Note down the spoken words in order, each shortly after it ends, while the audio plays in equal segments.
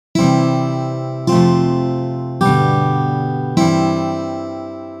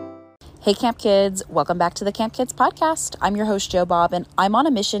Hey Camp Kids, welcome back to the Camp Kids podcast. I'm your host Joe Bob, and I'm on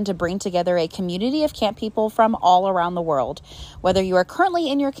a mission to bring together a community of camp people from all around the world. Whether you are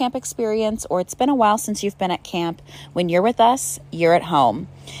currently in your camp experience or it's been a while since you've been at camp, when you're with us, you're at home.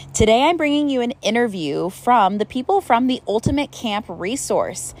 Today I'm bringing you an interview from the people from the Ultimate Camp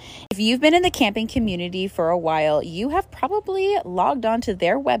Resource. If you've been in the camping community for a while, you have probably logged on to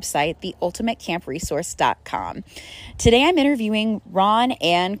their website, theultimatecampresource.com. Today I'm interviewing Ron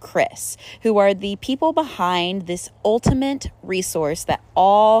and Chris, who are the people behind this ultimate resource that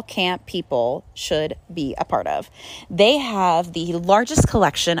all camp people should be a part of. They have the largest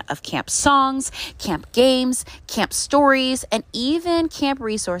collection of camp songs, camp games, camp stories, and even camp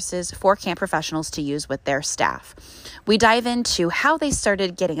resources for camp professionals to use with their staff. We dive into how they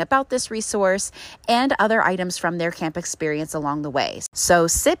started getting about this resource and other items from their camp experience along the way. So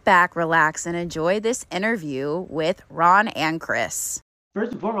sit back, relax, and enjoy this interview with Ron and Chris.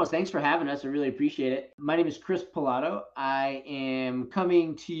 First and foremost, thanks for having us. I really appreciate it. My name is Chris Pilato. I am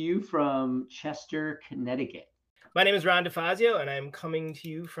coming to you from Chester, Connecticut. My name is Ron DeFazio, and I'm coming to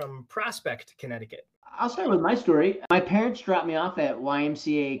you from Prospect, Connecticut. I'll start with my story. My parents dropped me off at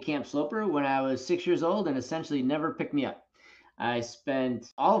YMCA Camp Sloper when I was 6 years old and essentially never picked me up. I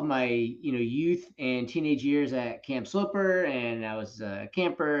spent all of my youth and teenage years at Camp Sloper, and I was a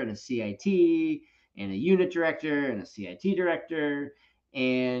camper and a CIT and a unit director and a CIT director.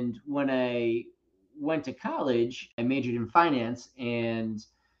 And when I went to college, I majored in finance, and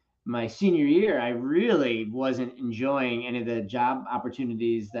my senior year, I really wasn't enjoying any of the job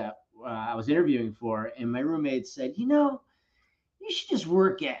opportunities that I was interviewing for. And my roommate said, you should just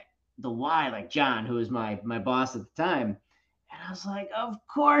work at the Y like John, who was my boss at the time. And I was like, of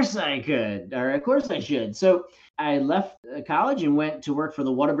course I could, or of course I should. So I left college and went to work for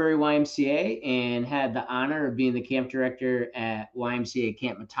the Waterbury YMCA and had the honor of being the camp director at YMCA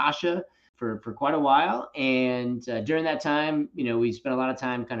Camp Metasha for quite a while. And during that time, we spent a lot of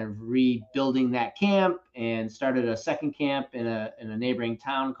time kind of rebuilding that camp and started a second camp in a neighboring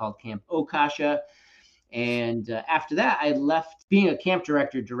town called Camp Okasha. And after that, I left being a camp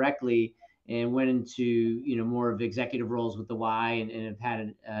director directly and went into more of executive roles with the Y, and have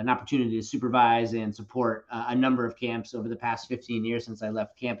had an opportunity to supervise and support a number of camps over the past 15 years since I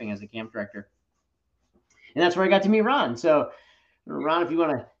left camping as a camp director. And that's where I got to meet Ron. So Ron, if you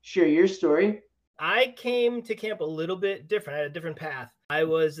want to share your story. I came to camp a little bit different. I had a different path. I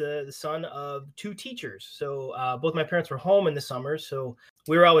was the son of two teachers. So both my parents were home in the summer. So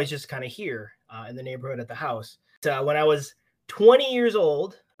we were always just kind of here in the neighborhood at the house. When I was 20 years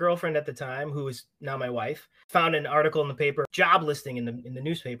old, girlfriend at the time, who is now my wife, found an article in the paper, job listing in the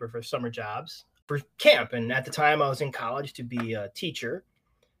newspaper for summer jobs for camp. And at the time I was in college to be a teacher.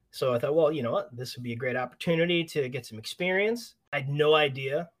 So I thought, well, you know what, this would be a great opportunity to get some experience. I had no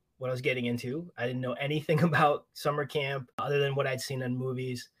idea what I was getting into. I didn't know anything about summer camp other than what I'd seen in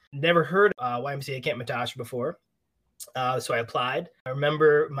movies. Never heard YMCA Camp Metasha before. So I applied. I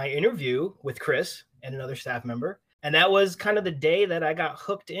remember my interview with Chris and another staff member. And that was kind of the day that I got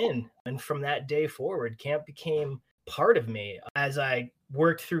hooked in. And from that day forward, camp became part of me. As I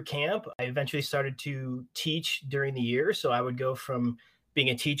worked through camp, I eventually started to teach during the year. So I would go from being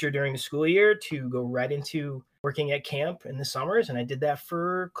a teacher during the school year to go right into working at camp in the summers. And I did that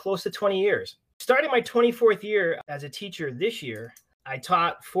for close to 20 years. Starting my 24th year as a teacher this year, I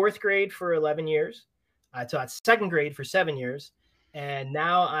taught fourth grade for 11 years. I taught second grade for 7 years. And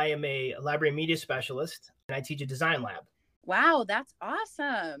now I am a library media specialist, and I teach a design lab. Wow, that's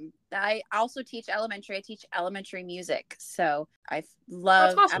awesome. I also teach elementary. I teach elementary music. So I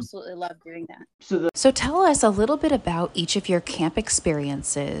absolutely love doing that. So tell us a little bit about each of your camp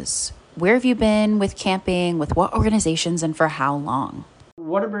experiences. Where have you been with camping, with what organizations, and for how long?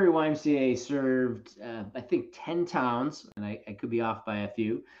 Waterbury YMCA served, I think, 10 towns, and I could be off by a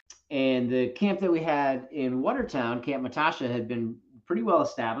few. And the camp that we had in Watertown, Camp Metasha, had been pretty well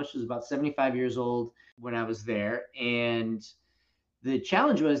established. It was about 75 years old when I was there. And the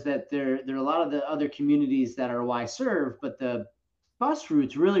challenge was that there are a lot of the other communities that are Y served, but the bus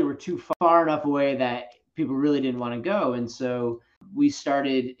routes really were too far enough away that people really didn't want to go. And so we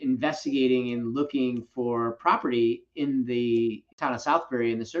started investigating and looking for property in the town of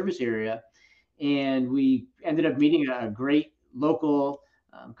Southbury in the service area. And we ended up meeting a great local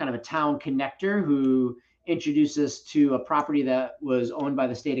kind of a town connector who introduced us to a property that was owned by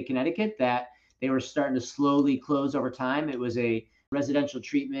the state of Connecticut that they were starting to slowly close over time. It was a residential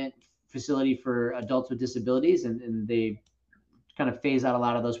treatment facility for adults with disabilities, and they kind of phase out a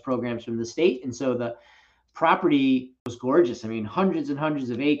lot of those programs from the state. And so the property was gorgeous. I mean, hundreds and hundreds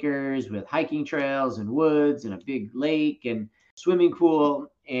of acres with hiking trails and woods and a big lake. And swimming pool.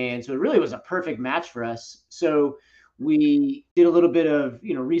 And so it really was a perfect match for us. So we did a little bit of,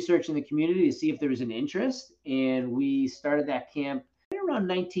 research in the community to see if there was an interest. And we started that camp around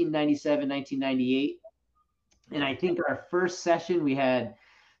 1997, 1998. And I think our first session, we had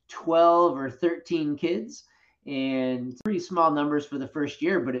 12 or 13 kids, and pretty small numbers for the first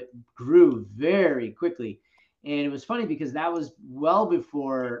year, but it grew very quickly. And it was funny because that was well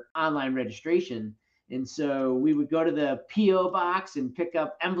before online registration. And so we would go to the PO box and pick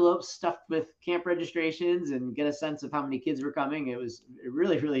up envelopes stuffed with camp registrations and get a sense of how many kids were coming. It was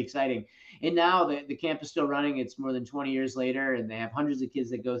really, really exciting. And now the camp is still running. It's more than 20 years later, and they have hundreds of kids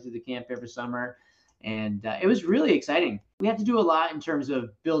that go through the camp every summer. And it was really exciting. We had to do a lot in terms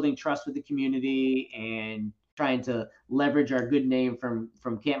of building trust with the community and trying to leverage our good name from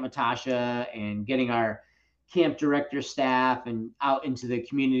Camp Metasha and getting our camp director staff and out into the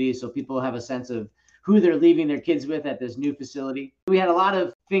community so people have a sense of who they're leaving their kids with at this new facility. We had a lot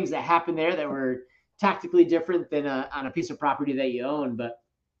of things that happened there that were tactically different than on a piece of property that you own, but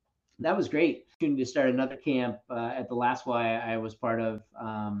that was great. To start another camp at the last Y I was part of,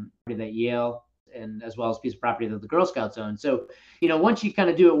 that Yale, and as well as a piece of property that the Girl Scouts own. So, once you kind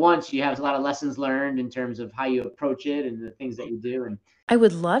of do it once, you have a lot of lessons learned in terms of how you approach it and the things that you do. And I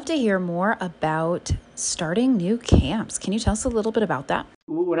would love to hear more about starting new camps. Can you tell us a little bit about that?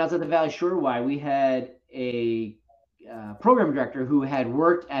 When I was at the Valley Shore Y, we had a program director who had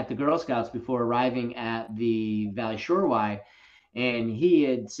worked at the Girl Scouts before arriving at the Valley Shore Y. And he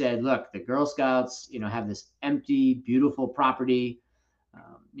had said, look, the Girl Scouts, have this empty, beautiful property.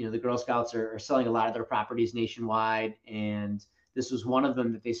 The Girl Scouts are selling a lot of their properties nationwide, and this was one of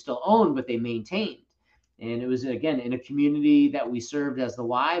them that they still own, but they maintained. And it was, again, in a community that we served as the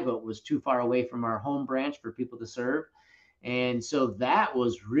Y, but was too far away from our home branch for people to serve. And so that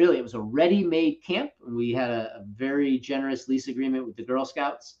was it was a ready-made camp. We had a very generous lease agreement with the Girl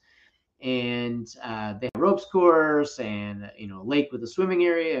Scouts, and they had a ropes course and, a lake with a swimming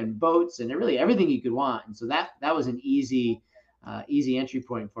area and boats and really everything you could want. And so that was an easy entry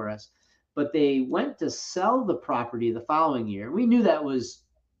point for us. But they went to sell the property the following year. We knew that was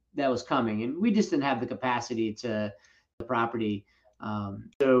coming, and we just didn't have the capacity to the property.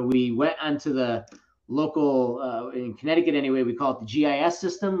 So we went onto the local, in Connecticut anyway, we call it the GIS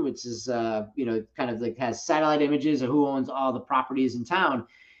system, which is, kind of like has satellite images of who owns all the properties in town.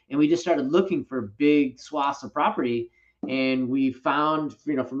 And we just started looking for big swaths of property. And we found,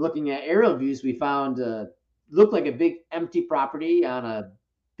 from looking at aerial views, we found looked like a big empty property on a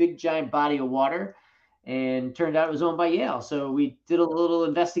big giant body of water, and turned out it was owned by Yale. So we did a little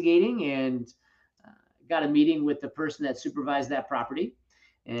investigating and got a meeting with the person that supervised that property.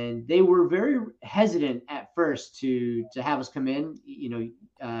 And they were very hesitant at first to have us come in.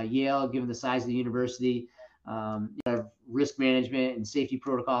 Yale, given the size of the university, risk management and safety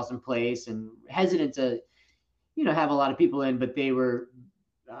protocols in place, and hesitant to, have a lot of people in, but they were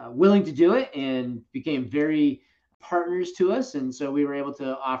willing to do it and became very partners to us. And so we were able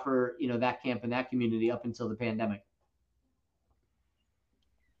to offer, that camp and that community up until the pandemic.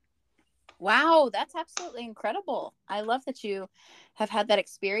 Wow, that's absolutely incredible. I love that you have had that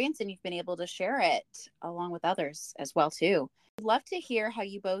experience and you've been able to share it along with others as well, too. I'd love to hear how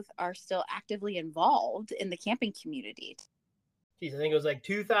you both are still actively involved in the camping community. Geez, I think it was like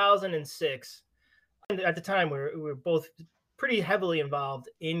 2006. And at the time, we were both pretty heavily involved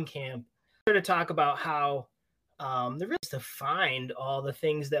in camp. We started to talk about how the risk to find all the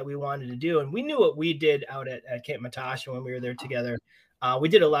things that we wanted to do. And we knew what we did out at Camp Metasha when we were there together. We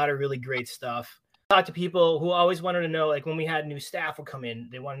did a lot of really great stuff. Talked to people who always wanted to know, like when we had new staff would come in,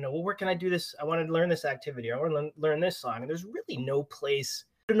 they want to know, well, where can I do this? I want to learn this activity. Or I want to learn this song. And there's really no place,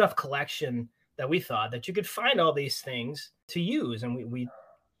 enough collection that we thought that you could find all these things to use. And we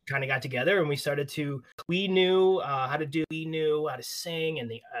kind of got together and we knew how to sing and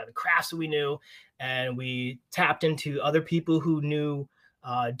the crafts that we knew. And we tapped into other people who knew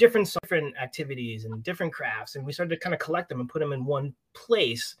different activities and different crafts. And we started to kind of collect them and put them in one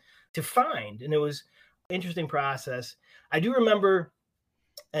place to find. And it was an interesting process. I do remember,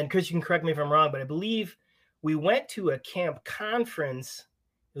 and Chris, you can correct me if I'm wrong, but I believe we went to a camp conference.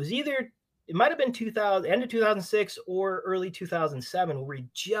 It might have been end of 2006 or early 2007, where we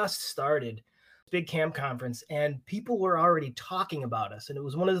just started big camp conference and people were already talking about us. And it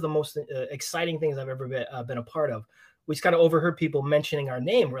was one of the most exciting things I've ever been a part of. We just kind of overheard people mentioning our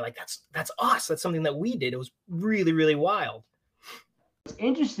name. We're like, that's us. That's something that we did. It was really, really wild. What's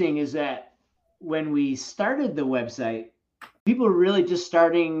interesting is that when we started the website, people were really just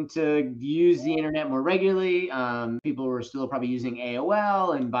starting to use the internet more regularly. People were still probably using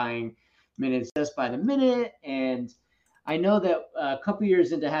AOL and buying minutes just by the minute. And I know that a couple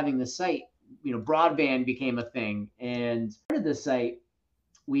years into having the site, broadband became a thing, and part of the site,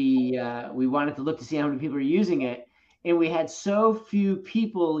 we wanted to look to see how many people are using it, and we had so few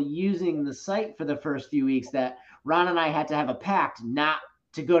people using the site for the first few weeks that Ron and I had to have a pact not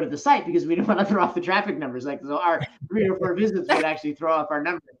to go to the site because we didn't want to throw off the traffic numbers. Like, so our 3 or 4 visits would actually throw off our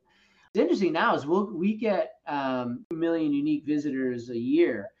numbers. What's interesting now is we get 2 million unique visitors a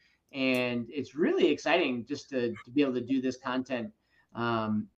year, and it's really exciting just to be able to do this content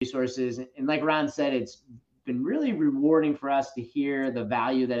resources. And like Ron said, it's been really rewarding for us to hear the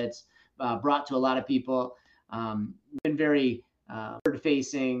value that it's brought to a lot of people. Been very forward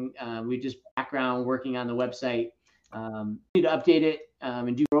facing. We just background working on the website. Need to update it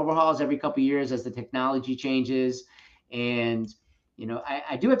and do overhauls every couple of years as the technology changes. And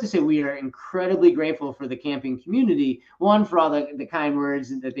I do have to say we are incredibly grateful for the camping community. One, for all the kind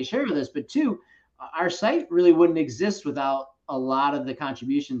words that they share with us, but two, our site really wouldn't exist without a lot of the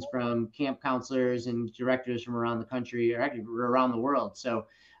contributions from camp counselors and directors from around the country, or actually around the world. So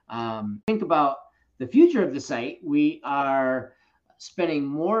think about the future of the site. We are spending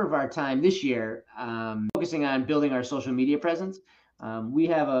more of our time this year focusing on building our social media presence. We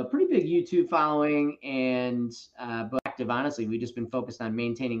have a pretty big YouTube following, and but active, honestly, we've just been focused on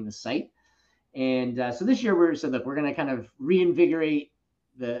maintaining the site. And so this year we're going to kind of reinvigorate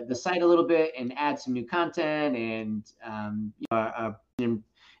the site a little bit and add some new content and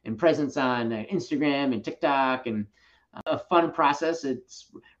and presence on Instagram and TikTok, and a fun process.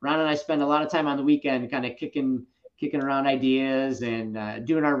 It's Ron and I spend a lot of time on the weekend kind of kicking around ideas and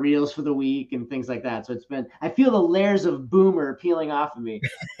doing our reels for the week and things like that. So I feel the layers of Boomer peeling off of me.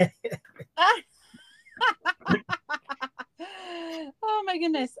 Oh my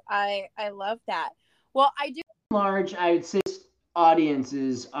goodness. I love that. Well, I do. Large, I would say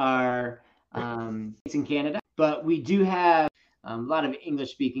audiences are it's in Canada, but we do have a lot of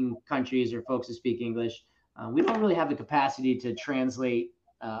English speaking countries or folks that speak English. We don't really have the capacity to translate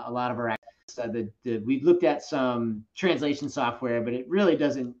a lot of our we've looked at some translation software, but it really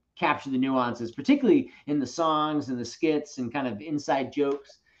doesn't capture the nuances, particularly in the songs and the skits and kind of inside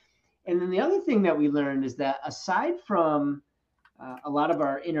jokes. And then the other thing that we learned is that aside from a lot of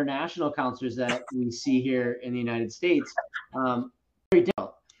our international counselors that we see here in the United States, very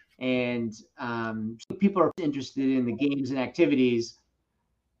difficult. And people are interested in the games and activities,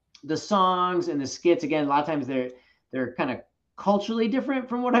 the songs and the skits. Again, a lot of times they're kind of culturally different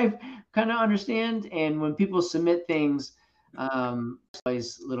from what I kind of understand. And when people submit things, I'm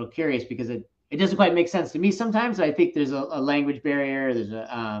always a little curious because it doesn't quite make sense to me sometimes. I think there's a language barrier. There's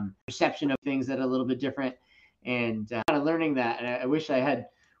a perception of things that are a little bit different, and kind of learning that. And I wish I had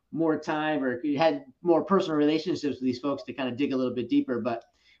more time or had more personal relationships with these folks to kind of dig a little bit deeper, but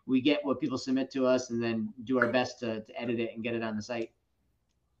we get what people submit to us and then do our best to edit it and get it on the site.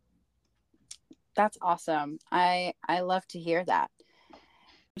 That's awesome. I love to hear that. I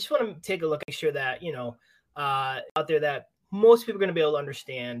just want to take a look, make sure that, out there that most people are going to be able to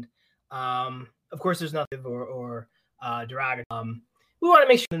understand. Of course, there's nothing or derogatory. We want to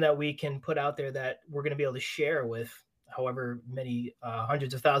make sure that we can put out there that we're going to be able to share with however many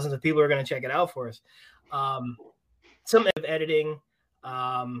hundreds of thousands of people are going to check it out for us. Some of editing.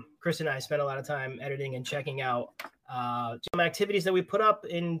 Chris and I spent a lot of time editing and checking out some activities that we put up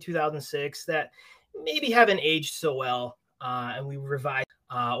in 2006 that maybe haven't aged so well, and we revised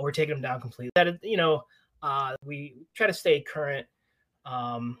or taken them down completely. That we try to stay current,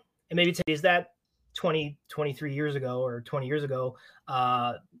 and maybe is that 23 years ago or 20 years ago,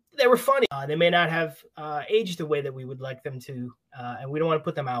 they were funny. They may not have aged the way that we would like them to, and we don't want to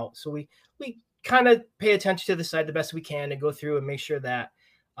put them out. So we kind of pay attention to the site the best we can and go through and make sure that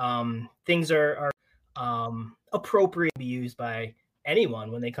things are appropriate to be used by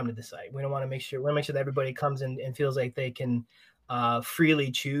anyone when they come to the site. We want to make sure that everybody comes in and feels like they can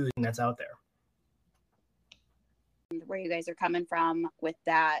freely choose that's out there. Where you guys are coming from with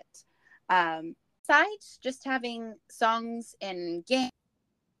that. Besides just having songs and games,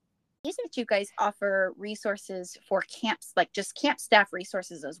 that you guys offer resources for camps, like just camp staff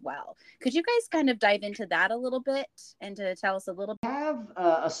resources as well. Could you guys kind of dive into that a little bit and to tell us a little bit? We have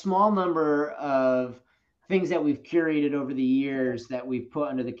a small number of things that we've curated over the years that we've put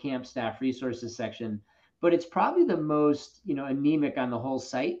under the camp staff resources section, but it's probably the most, anemic on the whole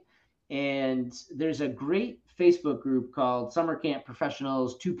site. And there's a great Facebook group called Summer Camp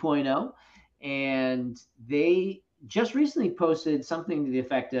Professionals 2.0, and they just recently posted something to the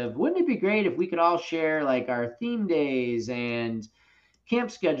effect of, wouldn't it be great if we could all share like our theme days and camp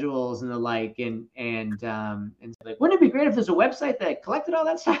schedules and the like, and like, wouldn't it be great if there's a website that collected all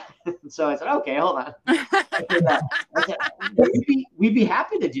that stuff? And so I said, okay, hold on. I said, we'd be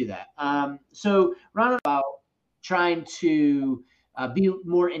happy to do that. So Ron, about trying to be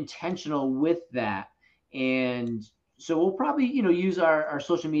more intentional with that, and so we'll probably use our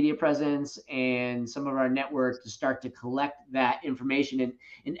social media presence and some of our network to start to collect that information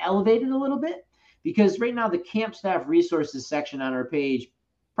and elevate it a little bit. Because right now the camp staff resources section on our page,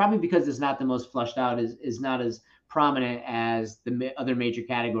 probably because it's not the most flushed out, is not as prominent as the other major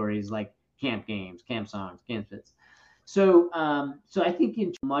categories like camp games, camp songs, camp fits. So I think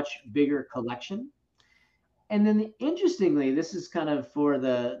into a much bigger collection. And then interestingly, this is kind of for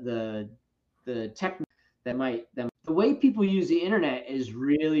the tech the way people use the internet is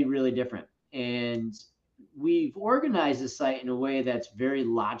really, really different. And we've organized the site in a way that's very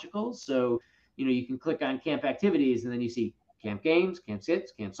logical. So you can click on camp activities and then you see camp games, camp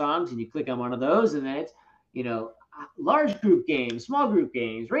sits, camp songs, and you click on one of those and then it's, large group games, small group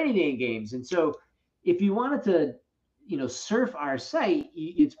games, rainy day games. And so if you wanted to, surf our site,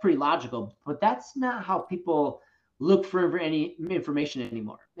 it's pretty logical, but that's not how people look for any information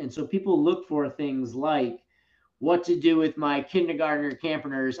anymore. And so people look for things like what to do with my kindergartner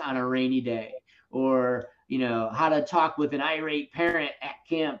campers on a rainy day, or, how to talk with an irate parent at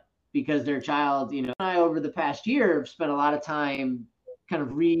camp because their child, I over the past year have spent a lot of time kind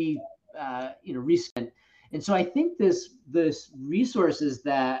of recent. And so I think this resources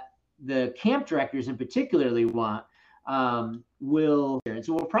that the camp directors in particularly want will, and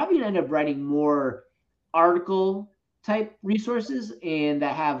so we're probably going to end up writing more article type resources and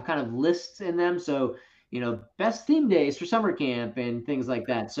that have kind of lists in them. So, best theme days for summer camp and things like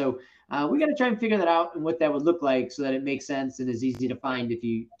that. So we got to try and figure that out and what that would look like so that it makes sense and is easy to find if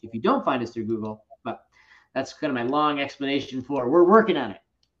you don't find us through Google. But that's kind of my long explanation for we're working on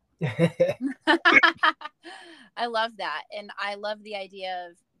it. I love that. And I love the idea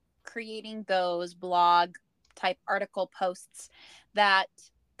of creating those blog type article posts that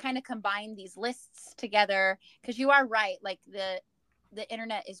kind of combine these lists together. Because you are right. Like the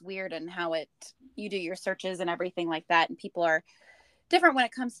internet is weird and how you do your searches and everything like that. And people are different when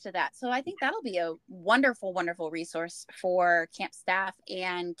it comes to that. So I think that'll be a wonderful, wonderful resource for camp staff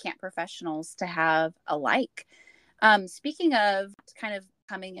and camp professionals to have alike. Speaking of kind of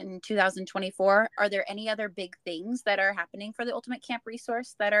coming in 2024, are there any other big things that are happening for the Ultimate Camp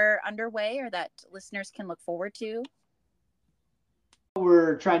resource that are underway or that listeners can look forward to? What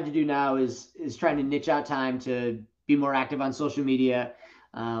we're trying to do now is trying to niche out time to be more active on social media,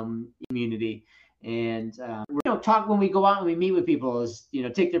 community. And talk when we go out and we meet with people is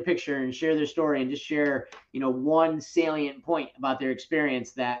take their picture and share their story and just share one salient point about their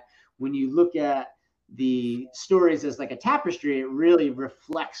experience that when you look at the stories as like a tapestry, it really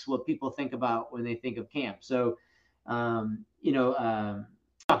reflects what people think about when they think of camp. So talked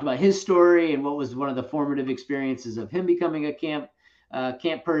about his story and what was one of the formative experiences of him becoming a camp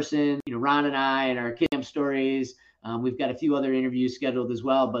person. Ron and I and our camp stories. We've got a few other interviews scheduled as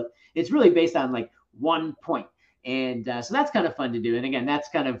well, but it's really based on like one point. And so that's kind of fun to do. And again, that's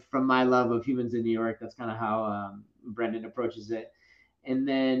kind of from my love of Humans in New York. That's kind of how Brendan approaches it. And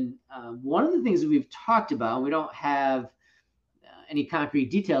then one of the things that we've talked about, we don't have any concrete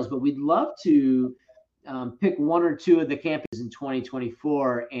details, but we'd love to pick one or two of the campuses in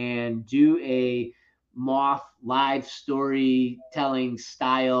 2024 and do a Moth live storytelling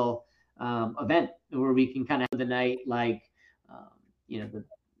style event where we can kind of have the night like, the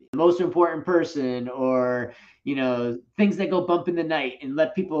most important person or, things that go bump in the night and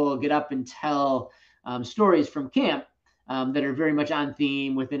let people get up and tell stories from camp that are very much on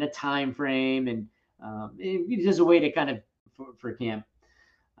theme within a time frame. And it's just a way to kind of for camp.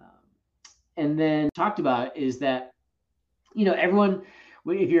 And then talked about is that, everyone,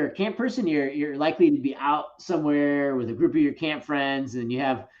 if you're a camp person, you're likely to be out somewhere with a group of your camp friends and you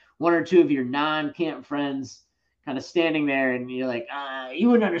have one or two of your non-camp friends kind of standing there and you're like, you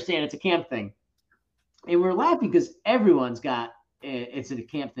wouldn't understand, it's a camp thing. And we're laughing because everyone's got it's a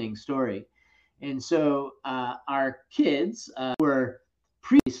camp thing story. And so our kids who were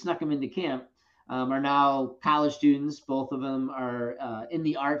snuck them into camp are now college students. Both of them are in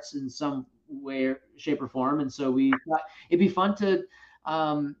the arts in some way, shape, or form. And so we thought it'd be fun to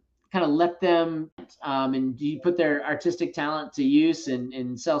kind of let them and you put their artistic talent to use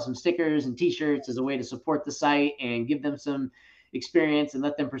and sell some stickers and t-shirts as a way to support the site and give them some experience and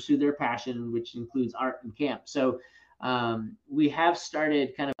let them pursue their passion, which includes art and camp. So we have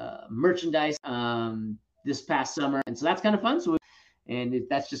started kind of merchandise this past summer. And so that's kind of fun. So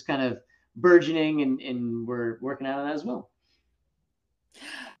that's just kind of burgeoning and we're working on that as well.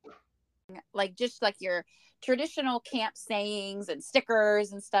 Like just like your traditional camp sayings and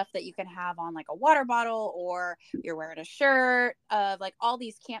stickers and stuff that you can have on like a water bottle, or you're wearing a shirt of like all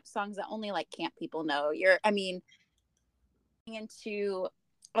these camp songs that only like camp people know. I mean, into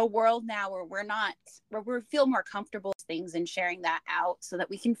a world now where we feel more comfortable with things and sharing that out so that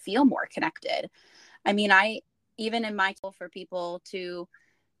we can feel more connected. I mean, even in my tool for people to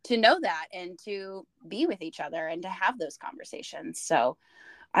know that and to be with each other and to have those conversations. So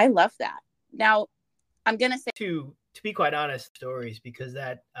I love that. Now I'm going to say to be quite honest, stories, because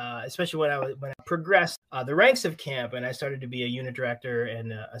that, especially when I progressed the ranks of camp and I started to be a unit director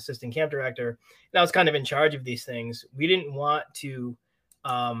and assistant camp director, and I was kind of in charge of these things. We didn't want to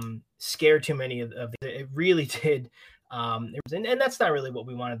scare too many of it really did. And that's not really what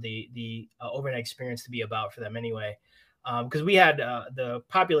we wanted the overnight experience to be about for them anyway. Because we had the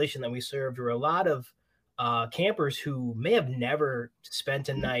population that we served were a lot of campers who may have never spent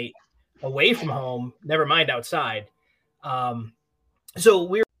a night away from home, never mind outside. So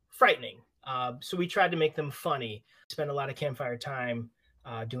we were frightening. So we tried to make them funny, spend a lot of campfire time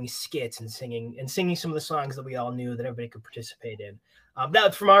doing skits and singing some of the songs that we all knew that everybody could participate in.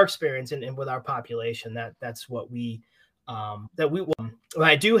 That from our experience and with our population, that's what we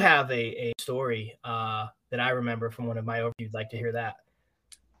I do have a story that I remember from one of my overviews. You'd like to hear that?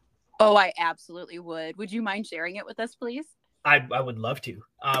 Oh, I absolutely would. Would you mind sharing it with us, please? I would love to,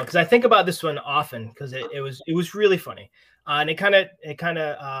 because I think about this one often because it was really funny, and it kind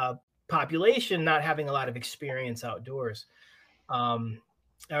of population not having a lot of experience outdoors. I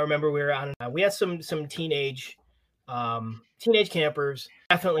remember we had some teenage campers,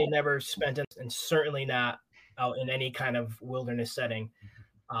 definitely never spent and certainly not out in any kind of wilderness setting.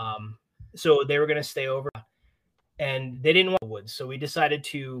 So they were going to stay over, and they didn't want the woods, so we decided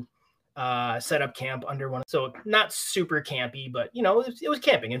to set up camp under one. So not super campy, but it was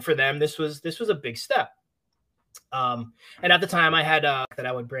camping, and for them this was a big step. And at the time I had that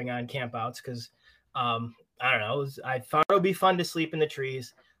I would bring on campouts because I don't know, I thought it would be fun to sleep in the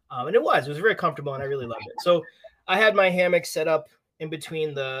trees, and it was very comfortable and I really loved it. So I had my hammock set up in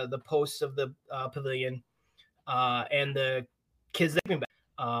between the posts of the pavilion and the kids sleeping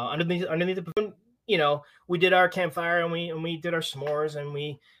underneath the pavilion. We did our campfire and we did our s'mores and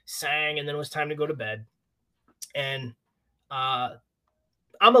we sang, and then it was time to go to bed. And I'm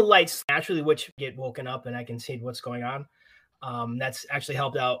a light naturally, which get woken up and I can see what's going on. That's actually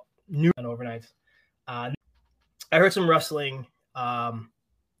helped out new overnights. I heard some rustling, and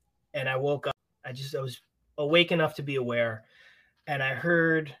I woke up. I was awake enough to be aware, and I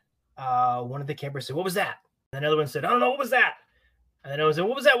heard one of the campers say, "What was that?" And another one said, "I don't know, what was that?" And then I was like,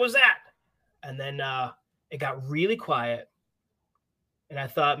 "What was that? What was that?" And then it got really quiet, and I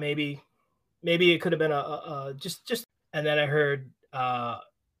thought maybe it could have been a just. And then I heard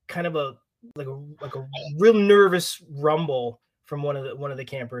kind of a real nervous rumble from one of the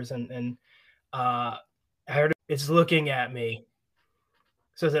campers, and I heard it's looking at me.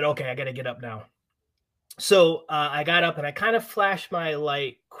 So I said, "Okay, I got to get up now." So I got up and I kind of flashed my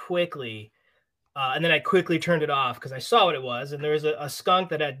light quickly. And then I quickly turned it off because I saw what it was, and there was a skunk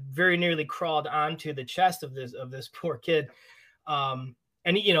that had very nearly crawled onto the chest of this poor kid, and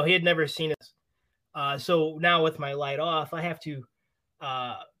he had never seen it. So now with my light off, I have to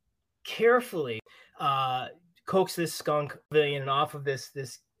carefully coax this skunk pavilion off of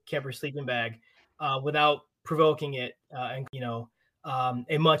this camper sleeping bag without provoking it, and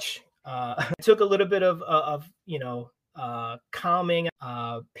a much it took a little bit of calming,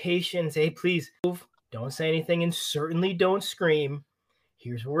 patience. Hey, please move. Don't say anything, and certainly don't scream.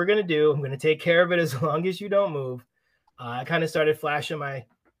 Here's what we're gonna do. I'm gonna take care of it as long as you don't move. I kind of started flashing my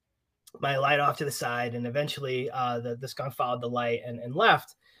light off to the side, and eventually the skunk followed the light and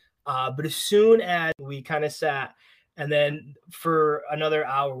left. But as soon as we kind of sat, and then for another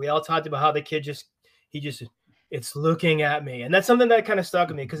hour, we all talked about how the kid it's looking at me, and that's something that kind of stuck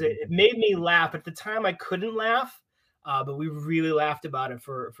with me because it made me laugh. At the time, I couldn't laugh. But we really laughed about it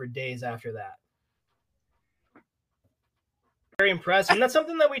for days after that. Very impressive. And that's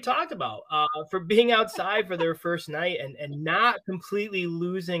something that we talked about for being outside for their first night and not completely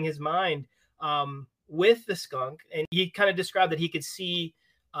losing his mind with the skunk. And he kind of described that he could see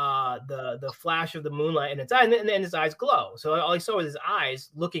the flash of the moonlight in its eye, and his eyes glow. So all he saw was his eyes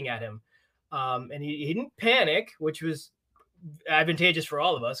looking at him. And he didn't panic, which was advantageous for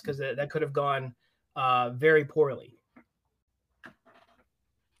all of us because that could have gone very poorly.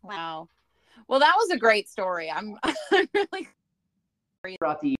 Wow. Well, that was a great story. I'm really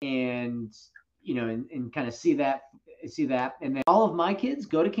brought and and kind of see that. And then all of my kids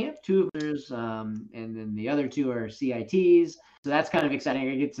go to camp, 2 of theirs, and then the other 2 are CITs. So that's kind of exciting.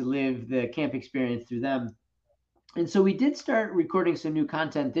 I get to live the camp experience through them. And so we did start recording some new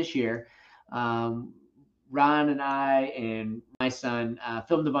content this year. Ron and I and my son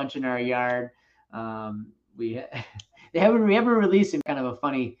filmed a bunch in our yard. We haven't released in kind of a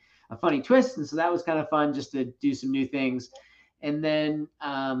funny twist, and so that was kind of fun just to do some new things. And then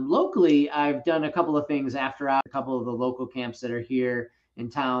locally, I've done a couple of things after a couple of the local camps that are here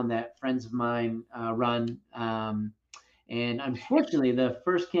in town that friends of mine run. And unfortunately, the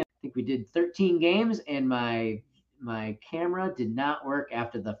first camp, I think we did 13 games, and my camera did not work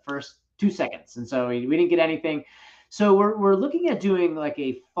after the first 2 seconds, and so we didn't get anything. So we're looking at doing like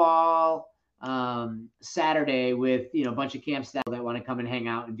a fall Saturday with a bunch of camp staff that want to come and hang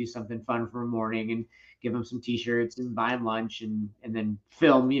out and do something fun for a morning, and give them some t-shirts and buy them lunch, and then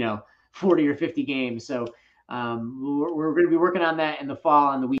film 40 or 50 games. So we're going to be working on that in the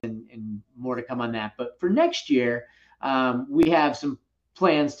fall and the week, and more to come on that. But for next year, we have some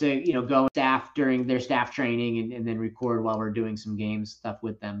plans to go staff during their staff training, and then record while we're doing some games stuff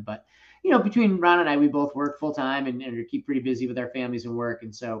with them. But between Ron and I, we both work full time and keep pretty busy with our families and work,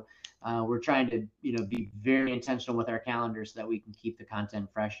 and so we're trying to be very intentional with our calendars so that we can keep the content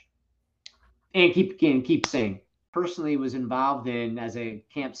fresh and keep saying. Personally was involved in as a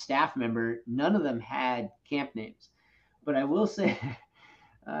camp staff member. None of them had camp names, but I will say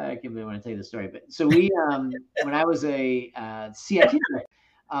I can't really want to tell you the story, but so we when I was a CIT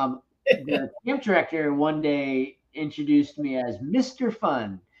the camp director one day introduced me as Mr.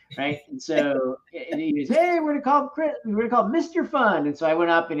 Fun, right? And so he goes, "Hey, we're gonna call Mr. Fun." And so I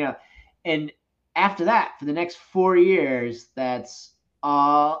went up, and after that, for the next 4 years, that's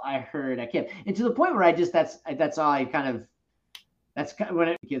all I heard at camp, and to the point where that's all I that's kind of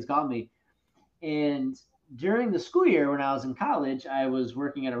what kids called me. And during the school year when I was in college, I was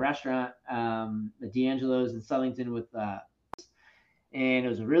working at a restaurant, at D'Angelo's in Southington and it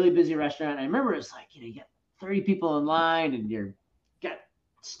was a really busy restaurant. I remember it's like, you get 30 people in line, and you're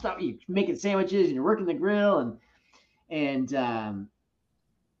making sandwiches, and you're working the grill, and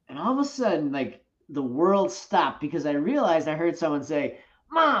all of a sudden, like, the world stopped because I realized I heard someone say,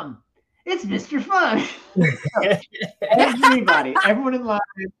 "Mom, it's Mr. Fun." Everyone in line,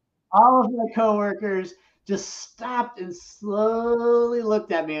 all of my coworkers just stopped and slowly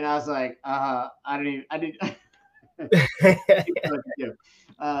looked at me, and I was like, I didn't know what to do.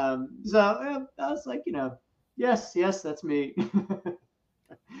 So I was like, yes, that's me.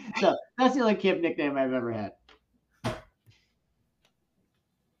 So that's the only camp nickname I've ever had.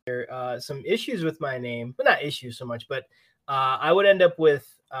 Some issues with my name, but not issues so much, but I would end up with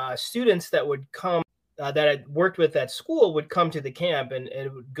students that would come that I worked with at school would come to the camp, and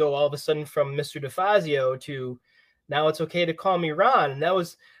it would go all of a sudden from Mr. DeFazio to now it's okay to call me Ron. And that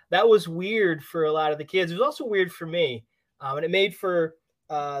was weird for a lot of the kids. It was also weird for me. And it made for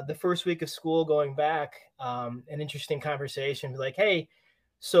the first week of school going back an interesting conversation. Like, hey,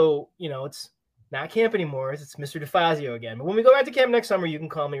 so, it's not camp anymore. It's Mr. DeFazio again. But when we go back to camp next summer, you can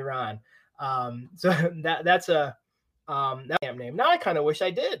call me Ron. So that's a that camp name. Now I kind of wish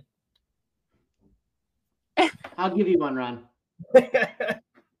I did. I'll give you one, Ron.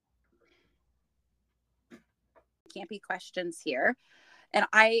 Campy questions here. And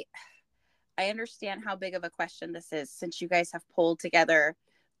I understand how big of a question this is, since you guys have pulled together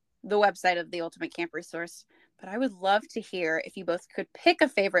the website of the Ultimate Camp Resource. But I would love to hear if you both could pick a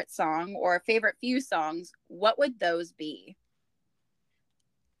favorite song or a favorite few songs. What would those be?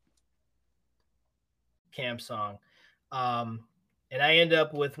 Camp song. And I end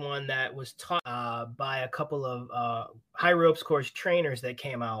up with one that was taught by a couple of high ropes course trainers that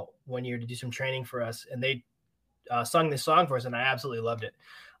came out one year to do some training for us. And they sung this song for us, and I absolutely loved it.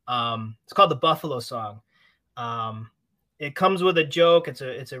 It's called the Buffalo Song. It comes with a joke. It's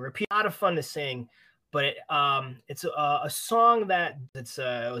a repeat, a lot of fun to sing. But it's a song that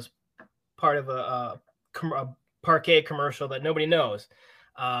it was part of a Parquet commercial that nobody knows.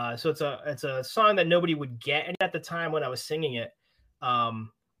 So it's a song that nobody would get. And at the time when I was singing it,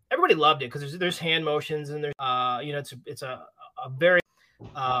 everybody loved it because there's hand motions, and there's it's a very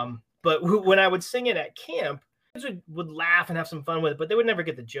but when I would sing it at camp, kids would laugh and have some fun with it, but they would never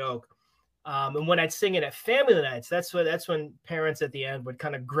get the joke. And when I'd sing it at family nights, that's when parents at the end would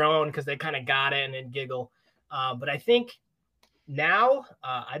kind of groan because they kind of got it and then giggle. But I think now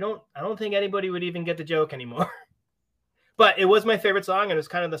I don't think anybody would even get the joke anymore. But it was my favorite song, and it was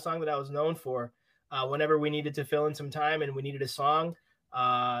kind of the song that I was known for. Whenever we needed to fill in some time and we needed a song,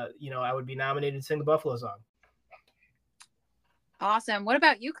 I would be nominated to sing the Buffalo Song. Awesome. What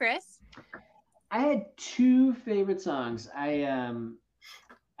about you, Chris? I had two favorite songs. I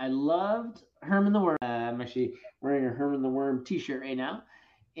loved Herman the Worm. I'm actually wearing a Herman the Worm T-shirt right now,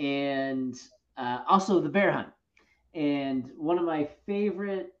 and also the Bear Hunt. And one of my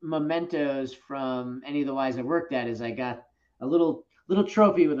favorite mementos from any of the Ys I worked at is I got a little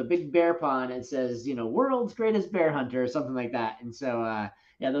trophy with a big bear paw on it. It says, world's greatest bear hunter or something like that. And so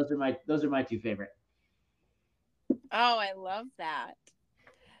yeah, those are my two favorite. Oh, I love that.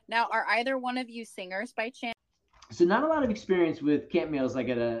 Now, are either one of you singers by chance? So not a lot of experience with camp meals like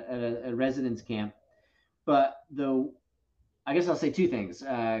at a residence camp, but I guess I'll say two things.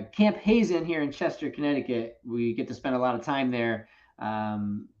 Camp Hazen here in Chester, Connecticut, we get to spend a lot of time there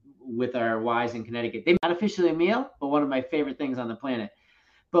with our Ys in Connecticut. They're not officially a meal, but one of my favorite things on the planet.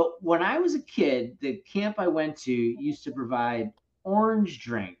 But when I was a kid, the camp I went to used to provide orange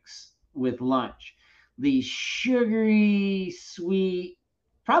drinks with lunch. These sugary, sweet,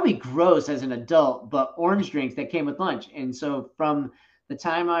 probably gross as an adult, but orange drinks that came with lunch. And so from the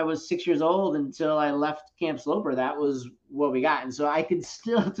time I was 6 years old until I left Camp Sloper, that was what we got. And so I can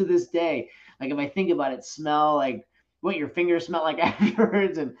still to this day, like if I think about it, smell like what your fingers smell like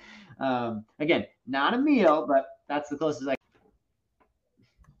afterwards. And again, not a meal, but that's the closest I.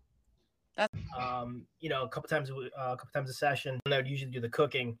 A couple times a session, and I would usually do the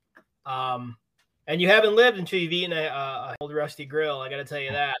cooking. And you haven't lived until you've eaten a old rusty grill. I got to tell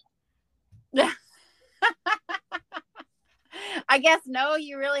you that. I guess no,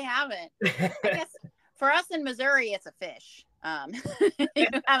 you really haven't. I guess for us in Missouri, it's a fish. You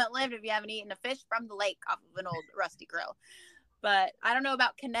haven't lived if you haven't eaten a fish from the lake off of an old rusty grill. But I don't know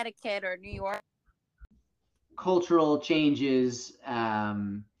about Connecticut or New York. Cultural changes.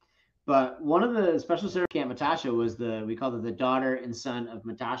 But one of the special service Camp Matasha was we called it the daughter and son of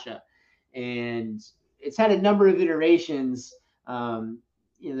Matasha. And it's had a number of iterations.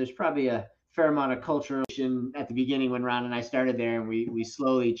 There's probably a fair amount of cultural at the beginning when Ron and I started there, and we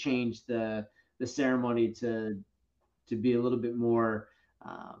slowly changed the ceremony to be a little bit more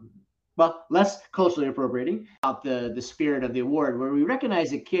less culturally appropriating about the spirit of the award, where we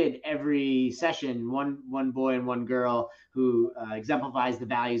recognize a kid every session, one boy and one girl who exemplifies the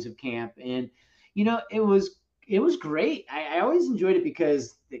values of camp. And it was great. I always enjoyed it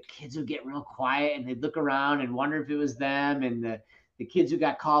because the kids would get real quiet and they'd look around and wonder if it was them. And the kids who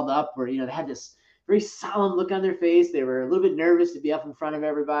got called up were, they had this very solemn look on their face. They were a little bit nervous to be up in front of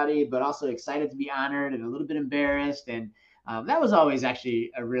everybody, but also excited to be honored and a little bit embarrassed. And that was always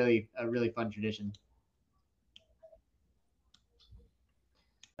actually a really fun tradition.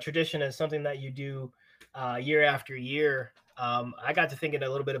 Tradition is something that you do year after year. I got to thinking a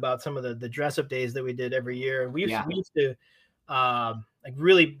little bit about some of the dress up days that we did every year. We used to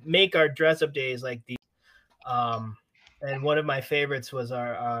really make our dress up days like the and one of my favorites was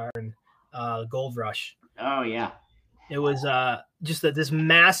our Gold Rush. Oh yeah. It was just this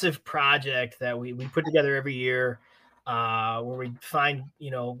massive project that we put together every year where we'd find,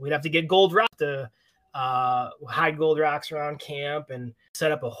 we'd have to get gold rock to hide gold rocks around camp and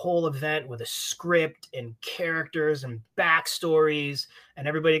set up a whole event with a script and characters and backstories, and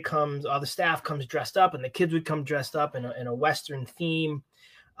all the staff comes dressed up, and the kids would come dressed up in a Western theme,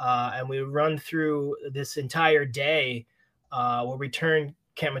 and we would run through this entire day where we turned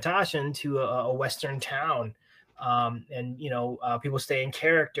Camp Metashin to a Western town. People stay in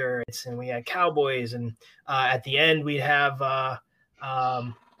character, and we had cowboys, and at the end we'd have a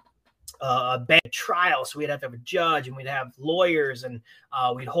bad trial, so we'd have to have a judge, and we'd have lawyers, and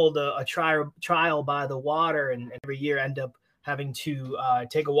we'd hold a trial by the water, and every year end up having to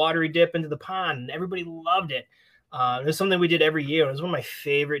take a watery dip into the pond, and everybody loved it. It was something we did every year. It was one of my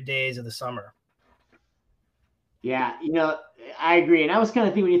favorite days of the summer. Yeah, I agree. And I was kind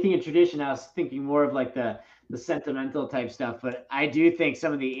of thinking, when you think of tradition, I was thinking more of like the sentimental type stuff. But I do think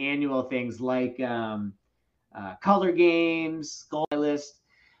some of the annual things like color games, goal list.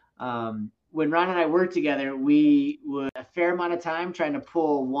 When Ron and I worked together, we would a fair amount of time trying to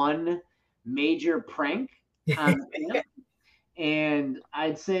pull one major prank on camp. And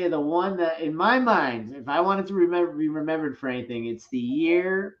I'd say the one that, in my mind, if I wanted to be remembered for anything, it's the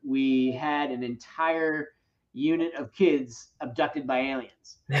year we had an entire unit of kids abducted by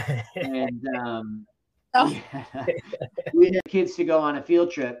aliens. And we had kids to go on a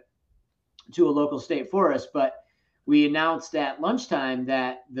field trip to a local state forest, but we announced at lunchtime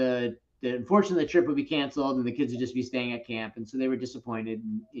that unfortunately the trip would be canceled and the kids would just be staying at camp. And so they were disappointed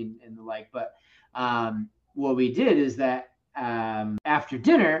in the like. But what we did is that after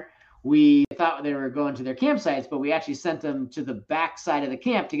dinner, we thought they were going to their campsites, but we actually sent them to the back side of the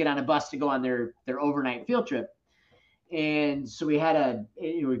camp to get on a bus to go on their overnight field trip. And so we had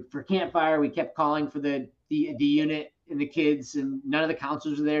for campfire, we kept calling for the unit and the kids, and none of the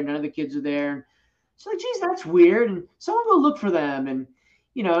counselors were there. None of the kids were there. So like, geez, that's weird. And someone go look for them. And,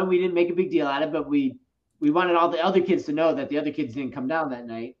 we didn't make a big deal out of it, but we wanted all the other kids to know that the other kids didn't come down that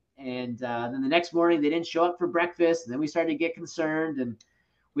night. And then the next morning they didn't show up for breakfast. And then we started to get concerned. And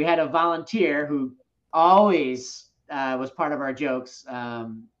we had a volunteer who always was part of our jokes,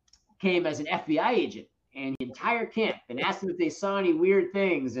 came as an FBI agent and the entire camp and asked them if they saw any weird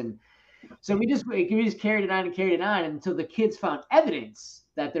things. And so we just carried it on until the kids found evidence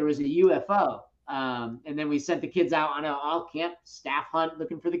that there was a UFO. And then we sent the kids out on an all camp staff hunt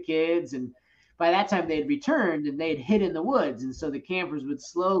looking for the kids. And by that time they had returned and they had hid in the woods. And so the campers would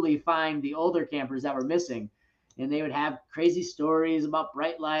slowly find the older campers that were missing, and they would have crazy stories about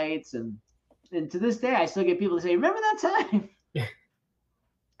bright lights. And to this day, I still get people to say, remember that time? Thank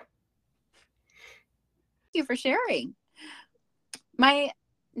you for sharing. My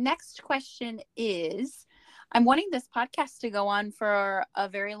next question is, I'm wanting this podcast to go on for a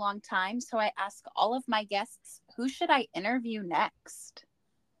very long time, so I ask all of my guests, who should I interview next?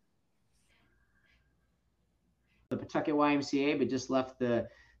 The Pawtucket YMCA, but just left the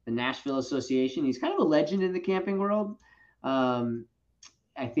Nashville Association. He's kind of a legend in the camping world.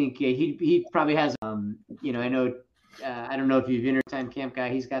 I think he probably has, I know, I don't know if you've interviewed Time Camp Guy.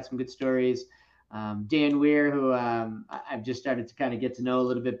 He's got some good stories. Dan Weir, who I've just started to kind of get to know a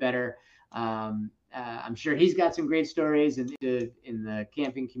little bit better. I'm sure he's got some great stories in the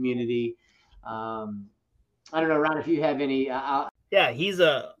camping community. I don't know, Ron, if you have any. Yeah, he's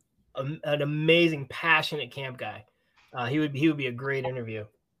an amazing, passionate camp guy. He would be a great interview.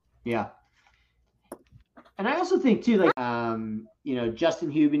 Yeah. And I also think too, like,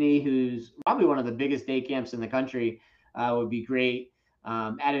 Justin Hubeny, who's probably one of the biggest day camps in the country, would be great.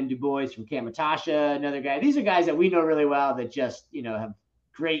 Adam DuBois from Camp Natasha, another guy. These are guys that we know really well that just, have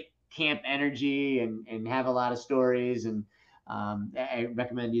great camp energy and have a lot of stories. And I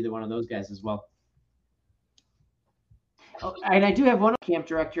recommend either one of those guys as well. Oh, and I do have one camp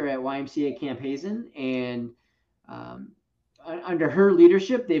director at YMCA Camp Hazen, and under her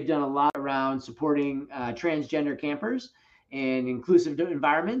leadership, they've done a lot around supporting transgender campers and inclusive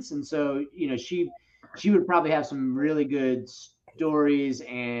environments. And so, she would probably have some really good stories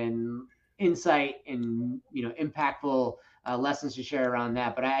and insight and, impactful lessons to share around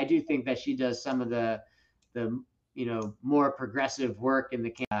that. But I do think that she does some of the more progressive work in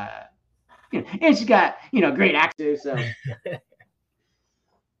the camp. And she's got, great actors. So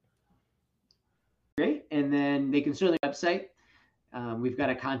great. And then they can certainly website. We've got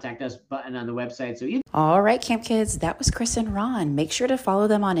a contact us button on the website. So all right, Camp Kids, that was Chris and Ron. Make sure to follow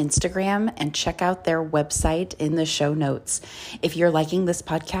them on Instagram and check out their website in the show notes. If you're liking this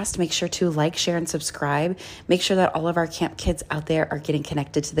podcast, make sure to like, share, and subscribe. Make sure that all of our Camp Kids out there are getting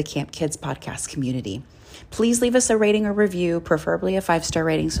connected to the Camp Kids podcast community. Please leave us a rating or review, preferably a 5-star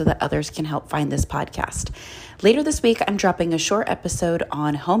rating, so that others can help find this podcast. Later this week, I'm dropping a short episode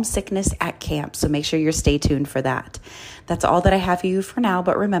on homesickness at camp, so make sure you stay tuned for that. That's all that I have for you for now,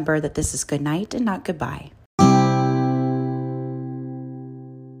 but remember that this is good night and not goodbye.